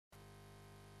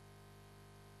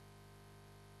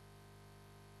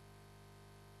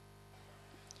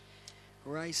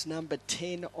Race number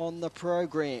 10 on the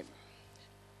program.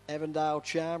 Avondale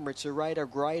Charm, Ritz-A-Raider,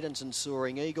 Graydon's and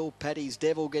Soaring Eagle. Paddy's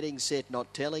Devil getting set,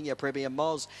 Not Telling You, Premier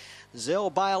Moz. Zell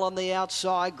Bale on the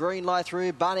outside, green light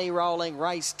through, Bunny rolling,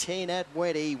 race 10 at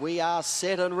Wenty. We are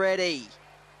set and ready.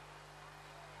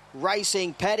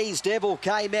 Racing, Paddy's Devil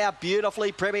came out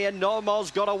beautifully. Premier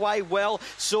Moz got away well.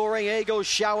 Soaring Eagle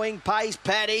showing pace.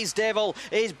 Paddy's Devil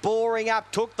is boring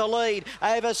up, took the lead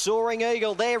over Soaring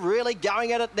Eagle. They're really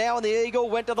going at it now, and the Eagle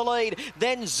went to the lead.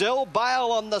 Then Zell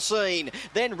Bale on the scene.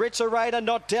 Then Ritz-A-Raider,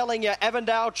 Not Telling You.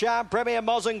 Avondale Charm, Premier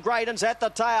Moz and Graydon's at the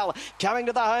tail. Coming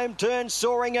to the home turn,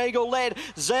 Soaring Eagle led.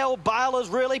 Zell Bale is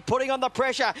really putting on the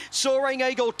pressure. Soaring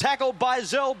Eagle tackled by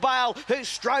Zell Bale, who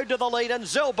strode to the lead, and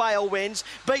Zell Bale wins.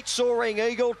 Soaring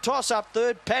Eagle, toss up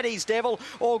third, Paddy's Devil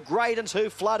or Graydon's, who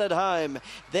flooded home.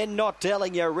 Then Not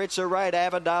Telling You, Ritz-A-Raider,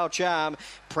 Avondale Charm,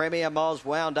 Premier Moz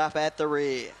wound up at the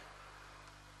rear.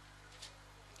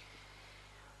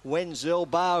 When Zell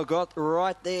Bale got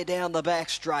right there down the back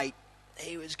straight,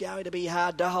 he was going to be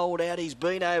hard to hold out. He's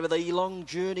been over the long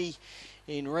journey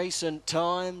in recent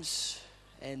times,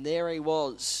 and there he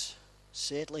was,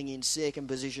 settling in second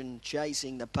position,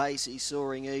 chasing the pacey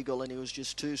Soaring Eagle, and he was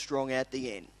just too strong at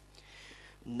the end.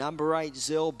 Number 8,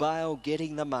 Zell Bale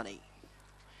getting the money.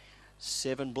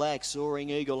 7 Black, Soaring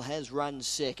Eagle has run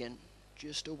second,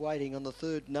 just awaiting on the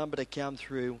third number to come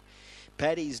through.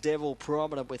 Paddy's Devil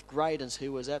prominent with Graydon's,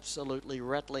 who was absolutely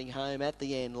rattling home at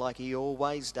the end like he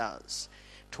always does.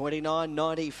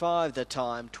 29.95 the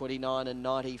time, 29 and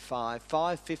 95,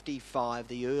 5.55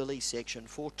 the early section,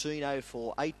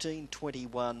 14.04,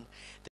 18.21.